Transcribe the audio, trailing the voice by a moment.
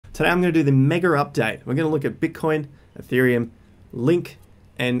Today I'm going to do the mega update. We're going to look at Bitcoin, Ethereum, Link,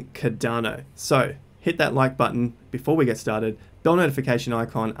 and Cardano. So hit that like button before we get started, bell notification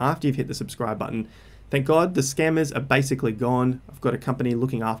icon after you've hit the subscribe button. Thank God the scammers are basically gone. I've got a company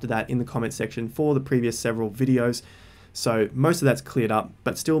looking after that in the comment section for the previous several videos. So most of that's cleared up,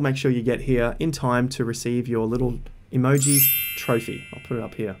 but still make sure you get here in time to receive your little emoji trophy. I'll put it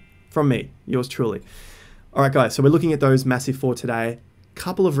up here from me, yours truly. All right, guys, so we're looking at those massive four today.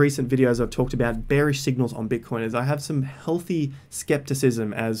 Couple of recent videos I've talked about bearish signals on Bitcoin as I have some healthy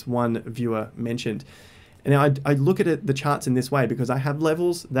skepticism, as one viewer mentioned. And I look at the charts in this way because I have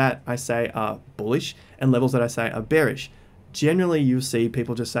levels that I say are bullish and levels that I say are bearish. Generally, you'll see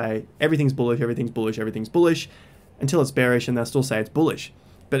people just say everything's bullish, everything's bullish, everything's bullish until it's bearish, and they'll still say it's bullish.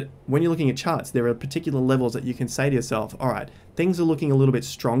 But when you're looking at charts, there are particular levels that you can say to yourself, all right, things are looking a little bit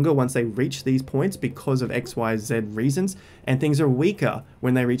stronger once they reach these points because of X, Y, Z reasons, and things are weaker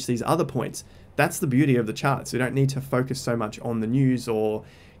when they reach these other points. That's the beauty of the charts. We don't need to focus so much on the news or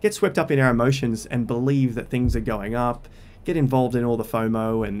get swept up in our emotions and believe that things are going up, get involved in all the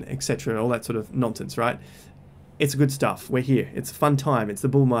FOMO and etc., all that sort of nonsense, right? It's good stuff. We're here. It's a fun time. It's the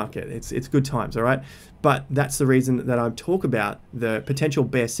bull market. It's good times, all right? But that's the reason that I talk about the potential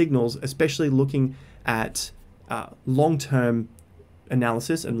bear signals, especially looking at long-term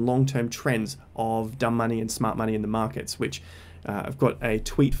analysis and long-term trends of dumb money and smart money in the markets, which I've got a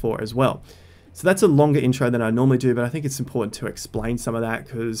tweet for as well. So that's a longer intro than I normally do, but I think it's important to explain some of that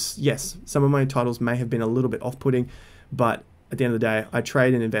because, yes, some of my titles may have been a little bit off-putting, but at the end of the day, I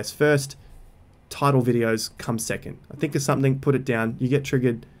trade and invest first. Title videos come second. I think of something, put it down, you get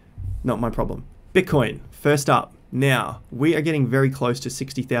triggered, not my problem. Bitcoin, first up. Now, we are getting very close to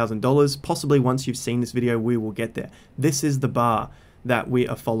 $60,000. Possibly once you've seen this video, we will get there. This is the bar that we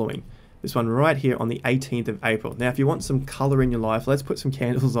are following. This one right here on the 18th of April. Now, if you want some color in your life, let's put some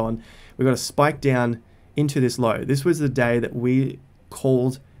candles on. We've got a spike down into this low. This was the day that we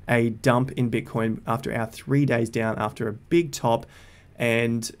called a dump in Bitcoin after our 3 days down after a big top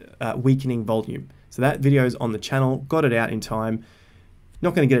and weakening volume. So that video is on the channel, got it out in time.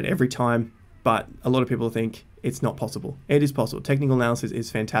 Not going to get it every time, but a lot of people think it's not possible. It is possible. Technical analysis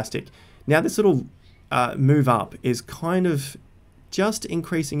is fantastic. Now this little move up is kind of just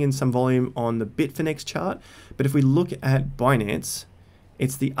increasing in some volume on the Bitfinex chart, but if we look at Binance,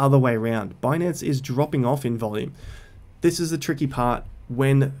 it's the other way around. Binance is dropping off in volume. This is the tricky part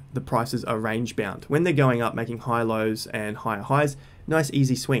when the prices are range bound. When they're going up, making high lows and higher highs, nice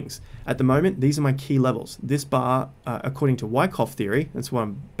easy swings. At the moment, these are my key levels. This bar, according to Wyckoff theory, that's what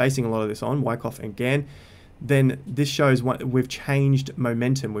I'm basing a lot of this on, Wyckoff and Gann, then this shows what we've changed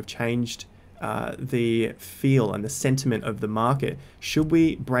momentum, we've changed the feel and the sentiment of the market. Should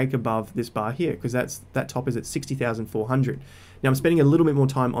we break above this bar here? Because that top is at 60,400. Now I'm spending a little bit more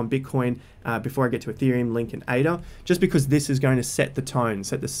time on Bitcoin before I get to Ethereum, Link, and ADA, just because this is going to set the tone,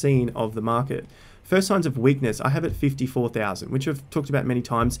 set the scene of the market. First signs of weakness, I have at 54,000, which I've talked about many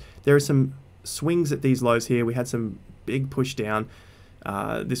times. There are some swings at these lows here. We had some big push down.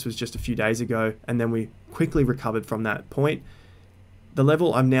 This was just a few days ago, and then we quickly recovered from that point. The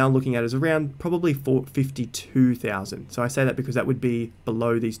level I'm now looking at is around probably 52,000. So I say that because that would be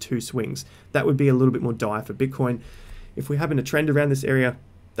below these two swings. That would be a little bit more dire for Bitcoin. If we happen to trend around this area,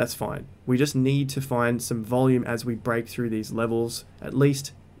 that's fine. We just need to find some volume as we break through these levels, at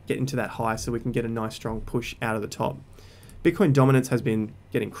least get into that high so we can get a nice strong push out of the top. Bitcoin dominance has been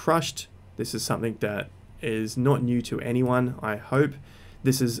getting crushed. This is something that is not new to anyone, I hope.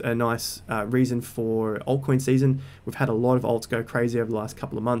 This is a nice reason for altcoin season. We've had a lot of alts go crazy over the last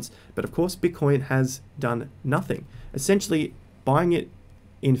couple of months, but of course Bitcoin has done nothing. Essentially, buying it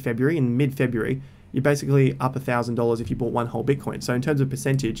in February, in mid-February, you're basically up $1,000 if you bought one whole Bitcoin. So in terms of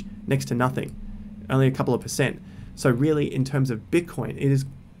percentage, next to nothing, only a couple of percent. So really, in terms of Bitcoin, it has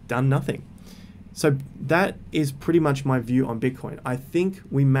done nothing. So that is pretty much my view on Bitcoin. I think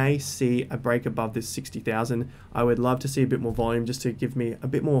we may see a break above this 60,000. I would love to see a bit more volume just to give me a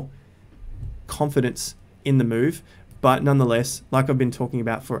bit more confidence in the move. But nonetheless, like I've been talking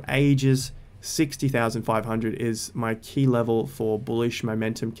about for ages, 60,500 is my key level for bullish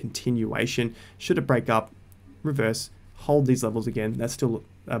momentum continuation. Should it break up, reverse, hold these levels again, that's still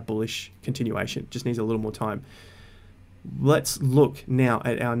a bullish continuation. Just needs a little more time. Let's look now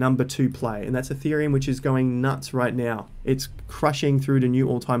at our number 2 play, and that's Ethereum, which is going nuts right now. It's crushing through to new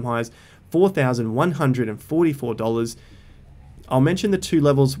all-time highs, $4,144. I'll mention the two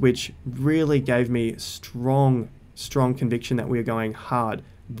levels which really gave me strong conviction that we are going hard.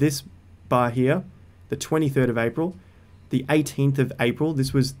 This bar here, the 23rd of April, the 18th of April,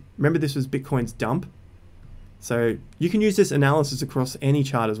 remember this was Bitcoin's dump. So you can use this analysis across any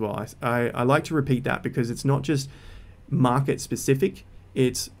chart as well. I like to repeat that because it's not just market specific,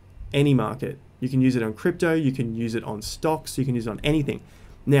 it's any market. You can use it on crypto, you can use it on stocks, you can use it on anything.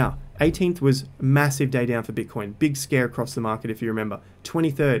 Now, 18th was a massive day down for Bitcoin. Big scare across the market, if you remember.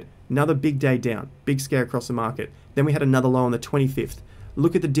 23rd, another big day down. Big scare across the market. Then we had another low on the 25th.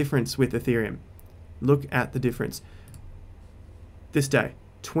 Look at the difference with Ethereum. Look at the difference. This day,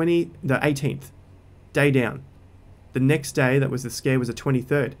 the 18th, day down. The next day, that was the scare, was the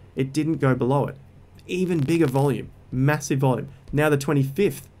 23rd. It didn't go below it. Even bigger volume, massive volume. Now the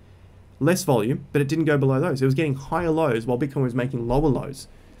 25th, less volume, but it didn't go below those. It was getting higher lows while Bitcoin was making lower lows.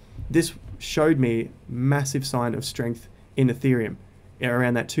 This showed me massive sign of strength in Ethereum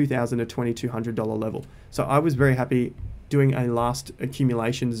around that $2,000 to $2,200 level. So I was very happy doing a last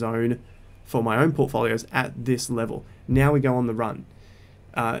accumulation zone for my own portfolios at this level. Now we go on the run.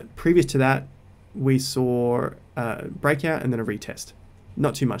 Previous to that, we saw a breakout and then a retest.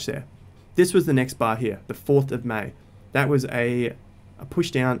 Not too much there. This was the next bar here, the 4th of May. That was a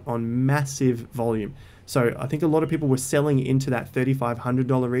push down on massive volume. So I think a lot of people were selling into that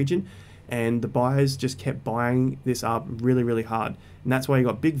 $3,500 region, and the buyers just kept buying this up really, really hard. And that's why you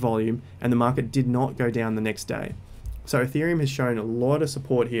got big volume, and the market did not go down the next day. So Ethereum has shown a lot of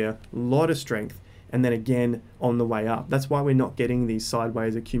support here, a lot of strength, and then again on the way up. That's why we're not getting these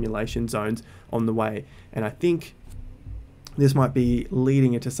sideways accumulation zones on the way. And I think this might be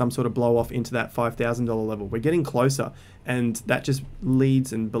leading into some sort of blow off into that $5,000 level. We're getting closer, and that just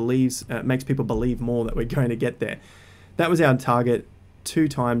leads and makes people believe more that we're going to get there. That was our target, 2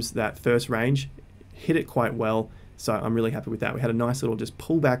 times that first range, hit it quite well. So I'm really happy with that. We had a nice little just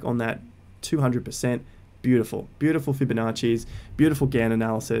pullback on that 200%. Beautiful, beautiful Fibonacci's, beautiful Gann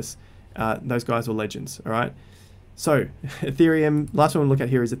analysis. Those guys were legends, all right? So Ethereum, last one we'll look at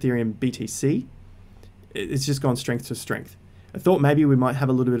here is Ethereum BTC. It's just gone strength to strength. I thought maybe we might have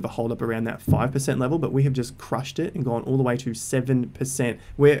a little bit of a hold up around that 5% level, but we have just crushed it and gone all the way to 7%.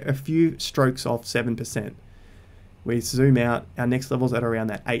 We're a few strokes off 7%. We zoom out, our next level's at around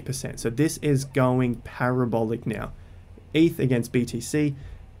that 8%. So this is going parabolic now. ETH against BTC,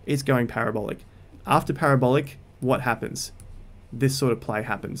 it's going parabolic. After parabolic, what happens? This sort of play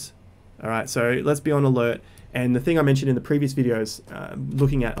happens. All right, so let's be on alert. And the thing I mentioned in the previous videos,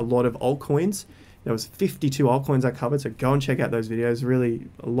 looking at a lot of altcoins, there was 52 altcoins I covered, so go and check out those videos. Really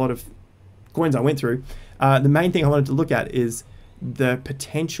a lot of coins I went through. The main thing I wanted to look at is the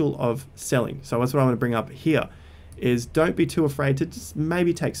potential of selling. So that's what I want to bring up here, is don't be too afraid to just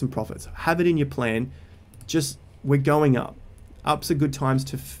maybe take some profits. Have it in your plan. Just, we're going up. Up's are good times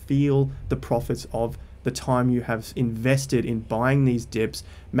to feel the profits of the time you have invested in buying these dips,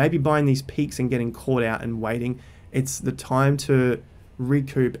 maybe buying these peaks and getting caught out and waiting. It's the time to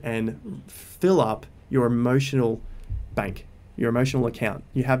recoup and fill up your emotional bank, your emotional account.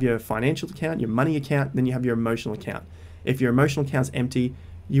 You have your financial account, your money account, then you have your emotional account. If your emotional account's empty,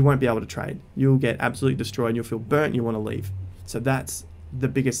 you won't be able to trade. You'll get absolutely destroyed, you'll feel burnt, you want to leave. So that's the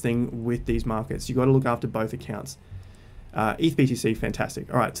biggest thing with these markets. You got to look after both accounts. ETH BTC,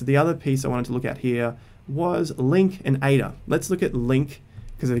 fantastic. All right, so the other piece I wanted to look at here was Link and ADA. Let's look at Link,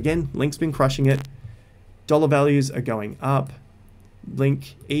 because again, Link's been crushing it. Dollar values are going up.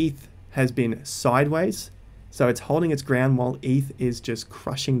 Link, ETH has been sideways, so it's holding its ground while ETH is just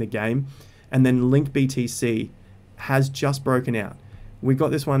crushing the game. And then Link BTC has just broken out. We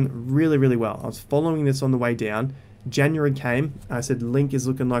got this one really, really well. I was following this on the way down. January came, I said Link is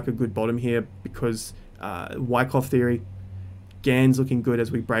looking like a good bottom here because Wyckoff theory, Gann's looking good as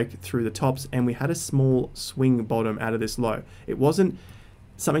we break through the tops, and we had a small swing bottom out of this low. It wasn't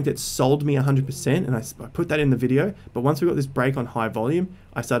something that sold me 100%, and I put that in the video, but once we got this break on high volume,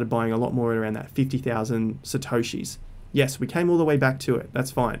 I started buying a lot more at around that 50,000 Satoshis. Yes, we came all the way back to it,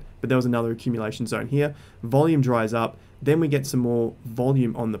 that's fine, but there was another accumulation zone here. Volume dries up, then we get some more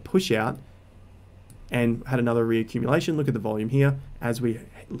volume on the push out, and had another reaccumulation. Look at the volume here as we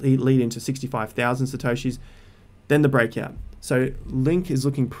lead into 65,000 Satoshis, then the breakout. So Link is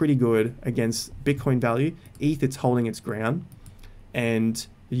looking pretty good against Bitcoin value. ETH, it's holding its ground. And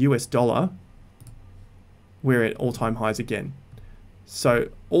the US dollar, we're at all-time highs again. So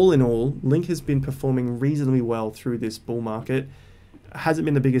all in all, Link has been performing reasonably well through this bull market. Hasn't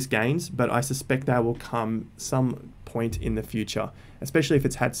been the biggest gains, but I suspect that will come some point in the future, especially if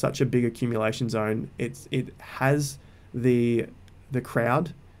it's had such a big accumulation zone. It has the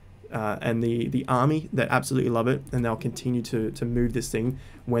crowd and the army that absolutely love it, and they'll continue to move this thing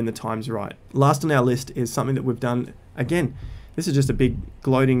when the time's right. Last on our list is something that we've done again. This is just a big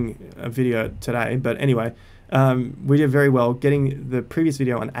gloating video today, but anyway, We did very well getting the previous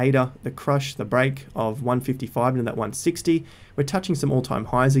video on ADA, the crush, the break of 155 into that 160. We're touching some all-time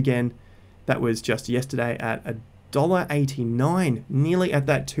highs again. That was just yesterday at $1.89, nearly at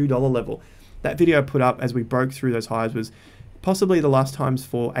that $2 level. That video I put up as we broke through those highs was possibly the last times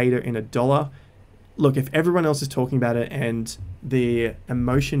for ADA in $1. Look, if everyone else is talking about it and the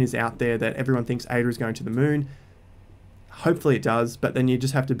emotion is out there that everyone thinks ADA is going to the moon, hopefully it does, but then you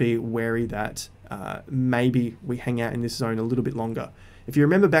just have to be wary that maybe we hang out in this zone a little bit longer. If you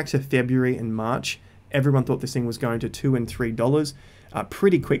remember back to February and March, everyone thought this thing was going to $2 and $3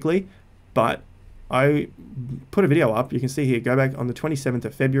 pretty quickly, but I put a video up, you can see here, go back on the 27th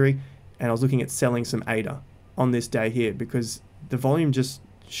of February, and I was looking at selling some ADA on this day here because the volume just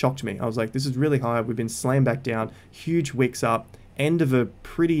shocked me. I was like, this is really high, we've been slammed back down, huge wicks up, end of a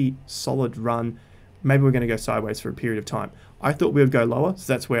pretty solid run. Maybe we're going to go sideways for a period of time. I thought we would go lower,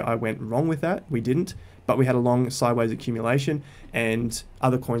 so that's where I went wrong with that. We didn't, but we had a long sideways accumulation and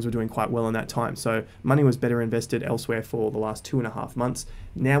other coins were doing quite well in that time. So money was better invested elsewhere for the last 2.5 months.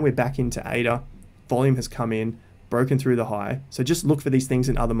 Now we're back into ADA. Volume has come in, broken through the high. So just look for these things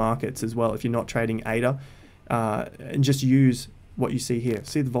in other markets as well if you're not trading ADA, and just use what you see here.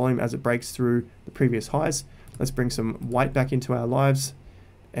 See the volume as it breaks through the previous highs. Let's bring some white back into our lives.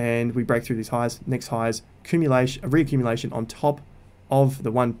 And we break through these highs, next highs, accumulation, a reaccumulation on top of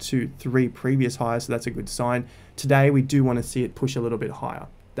the 1, 2, 3 previous highs, so that's a good sign. Today we do want to see it push a little bit higher.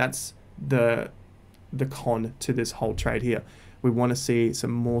 That's the con to this whole trade here. We want to see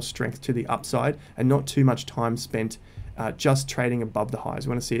some more strength to the upside and not too much time spent just trading above the highs.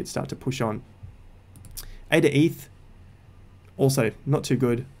 We want to see it start to push on. ADA ETH, also not too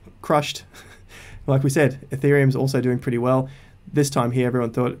good, crushed. Like we said, Ethereum's also doing pretty well. This time here,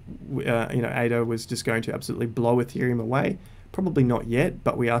 everyone thought, ADA was just going to absolutely blow Ethereum away. Probably not yet,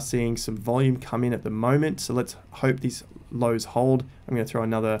 but we are seeing some volume come in at the moment. So let's hope these lows hold. I'm going to throw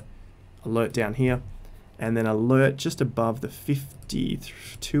another alert down here, and then alert just above the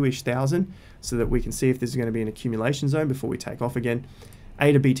 52-ish thousand, so that we can see if this is going to be an accumulation zone before we take off again.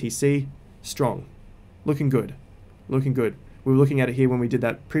 ADA BTC, strong, looking good, looking good. We were looking at it here when we did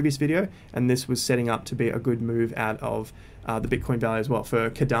that previous video, and this was setting up to be a good move out of the Bitcoin value as well, for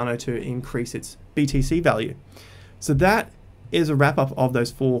Cardano to increase its BTC value. So that is a wrap up of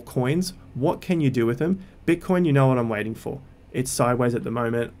those 4 coins. What can you do with them? Bitcoin, you know what I'm waiting for. It's sideways at the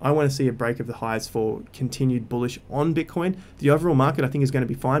moment. I want to see a break of the highs for continued bullish on Bitcoin. The overall market I think is going to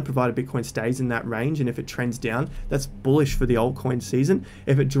be fine provided Bitcoin stays in that range, and if it trends down, that's bullish for the altcoin season.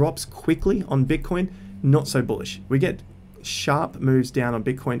 If it drops quickly on Bitcoin, not so bullish. We get sharp moves down on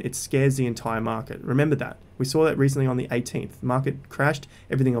Bitcoin, it scares the entire market. Remember that. We saw that recently on the 18th. The market crashed,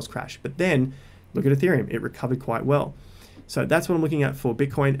 everything else crashed. But then, look at Ethereum. It recovered quite well. So that's what I'm looking at for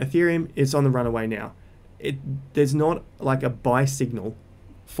Bitcoin. Ethereum is on the runaway now. There's not like a buy signal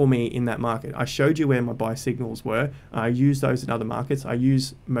for me in that market. I showed you where my buy signals were. I use those in other markets. I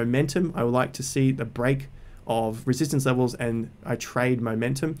use momentum. I would like to see the break of resistance levels, and I trade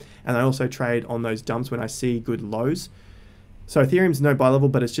momentum. And I also trade on those dumps when I see good lows. So Ethereum's no buy level,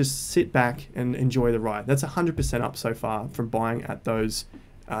 but it's just sit back and enjoy the ride. That's 100% up so far from buying at those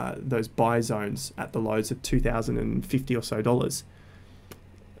buy zones at the lows of $2,050 or so dollars.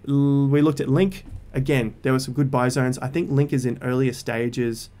 We looked at Link. Again, there were some good buy zones. I think Link is in earlier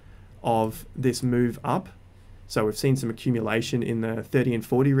stages of this move up. So we've seen some accumulation in the 30 and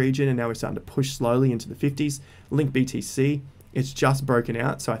 40 region, and now we're starting to push slowly into the 50s. Link BTC, it's just broken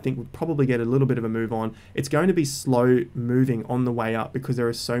out, so I think we'll probably get a little bit of a move on. It's going to be slow moving on the way up because there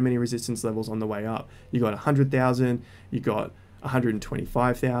are so many resistance levels on the way up. You got 100,000, you got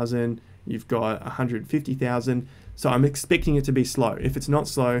 125,000, you've got 150,000. So I'm expecting it to be slow. If it's not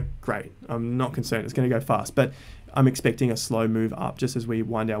slow, great. I'm not concerned. It's going to go fast, but I'm expecting a slow move up just as we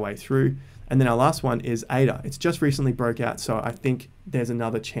wind our way through. And then our last one is ADA. It's just recently broke out, so I think there's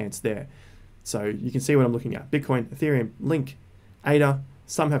another chance there. So you can see what I'm looking at. Bitcoin, Ethereum, Link, ADA,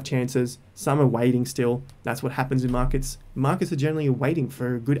 some have chances, some are waiting still. That's what happens in markets. Markets are generally waiting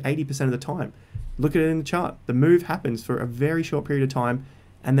for a good 80% of the time. Look at it in the chart. The move happens for a very short period of time,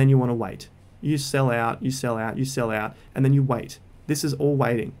 and then you want to wait. You sell out, you sell out, you sell out, and then you wait. This is all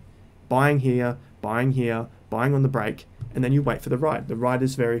waiting. Buying here, buying on the break, and then you wait for the ride. The ride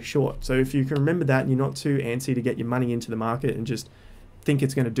is very short. So if you can remember that and you're not too antsy to get your money into the market and just think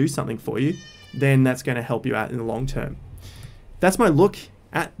it's going to do something for you, then that's going to help you out in the long term. That's my look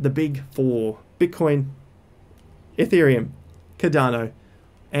at the big 4: Bitcoin, Ethereum, Cardano,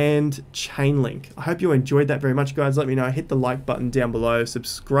 and Chainlink. I hope you enjoyed that very much, guys. Let me know. Hit the like button down below.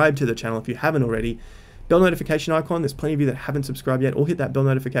 Subscribe to the channel if you haven't already. bell notification icon. There's plenty of you that haven't subscribed yet, or hit that bell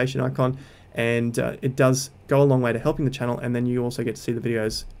notification icon, and it does go a long way to helping the channel. And then you also get to see the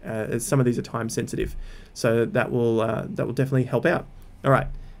videos, as some of these are time sensitive, so that will definitely help out. All right.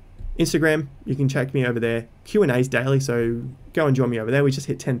 Instagram, you can check me over there. Q&A's daily, so go and join me over there. We just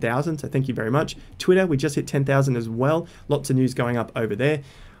hit 10,000, so thank you very much. Twitter, we just hit 10,000 as well. Lots of news going up over there.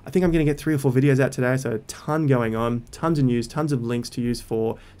 I think I'm going to get 3 or 4 videos out today, so a ton going on, tons of news, tons of links to use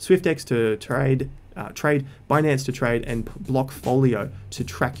for SwiftX to trade, Binance to trade, and Blockfolio to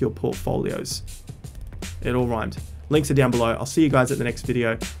track your portfolios. It all rhymed. Links are down below. I'll see you guys at the next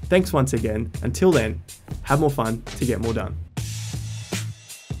video. Thanks once again. Until then, have more fun to get more done.